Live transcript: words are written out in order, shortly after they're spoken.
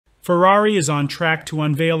Ferrari is on track to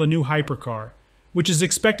unveil a new hypercar, which is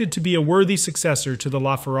expected to be a worthy successor to the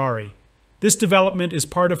LaFerrari. This development is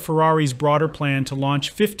part of Ferrari's broader plan to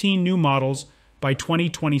launch 15 new models by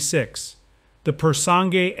 2026. The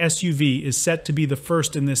Pursangue SUV is set to be the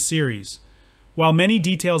first in this series. While many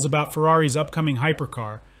details about Ferrari's upcoming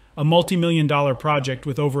hypercar, a multi-million-dollar project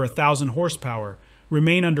with over 1,000 horsepower,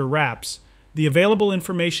 remain under wraps, the available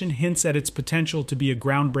information hints at its potential to be a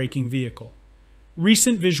groundbreaking vehicle.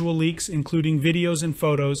 Recent visual leaks, including videos and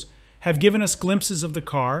photos, have given us glimpses of the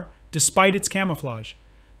car, despite its camouflage.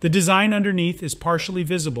 The design underneath is partially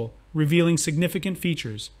visible, revealing significant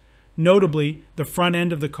features. Notably, the front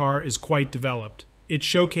end of the car is quite developed. It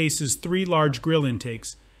showcases 3 large grille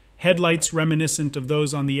intakes, headlights reminiscent of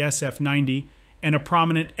those on the SF90, and a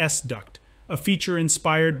prominent S-Duct, a feature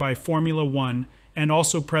inspired by Formula One and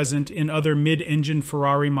also present in other mid-engine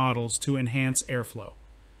Ferrari models to enhance airflow.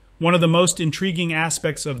 One of the most intriguing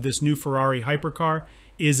aspects of this new Ferrari hypercar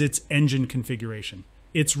is its engine configuration.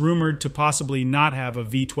 It's rumored to possibly not have a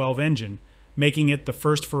V12 engine, making it the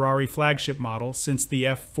first Ferrari flagship model since the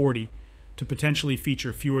F40 to potentially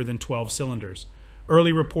feature fewer than 12 cylinders.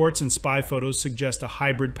 Early reports and spy photos suggest a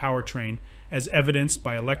hybrid powertrain, as evidenced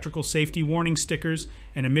by electrical safety warning stickers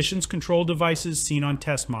and emissions control devices seen on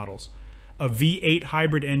test models. A V8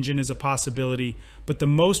 hybrid engine is a possibility, but the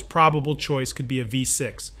most probable choice could be a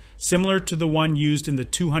V6, similar to the one used in the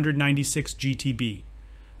 296 GTB.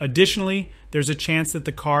 Additionally, there's a chance that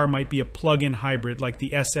the car might be a plug-in hybrid like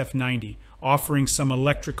the SF90, offering some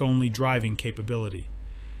electric-only driving capability.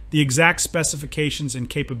 The exact specifications and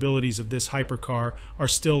capabilities of this hypercar are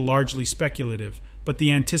still largely speculative, but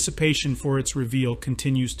the anticipation for its reveal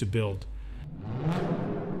continues to build.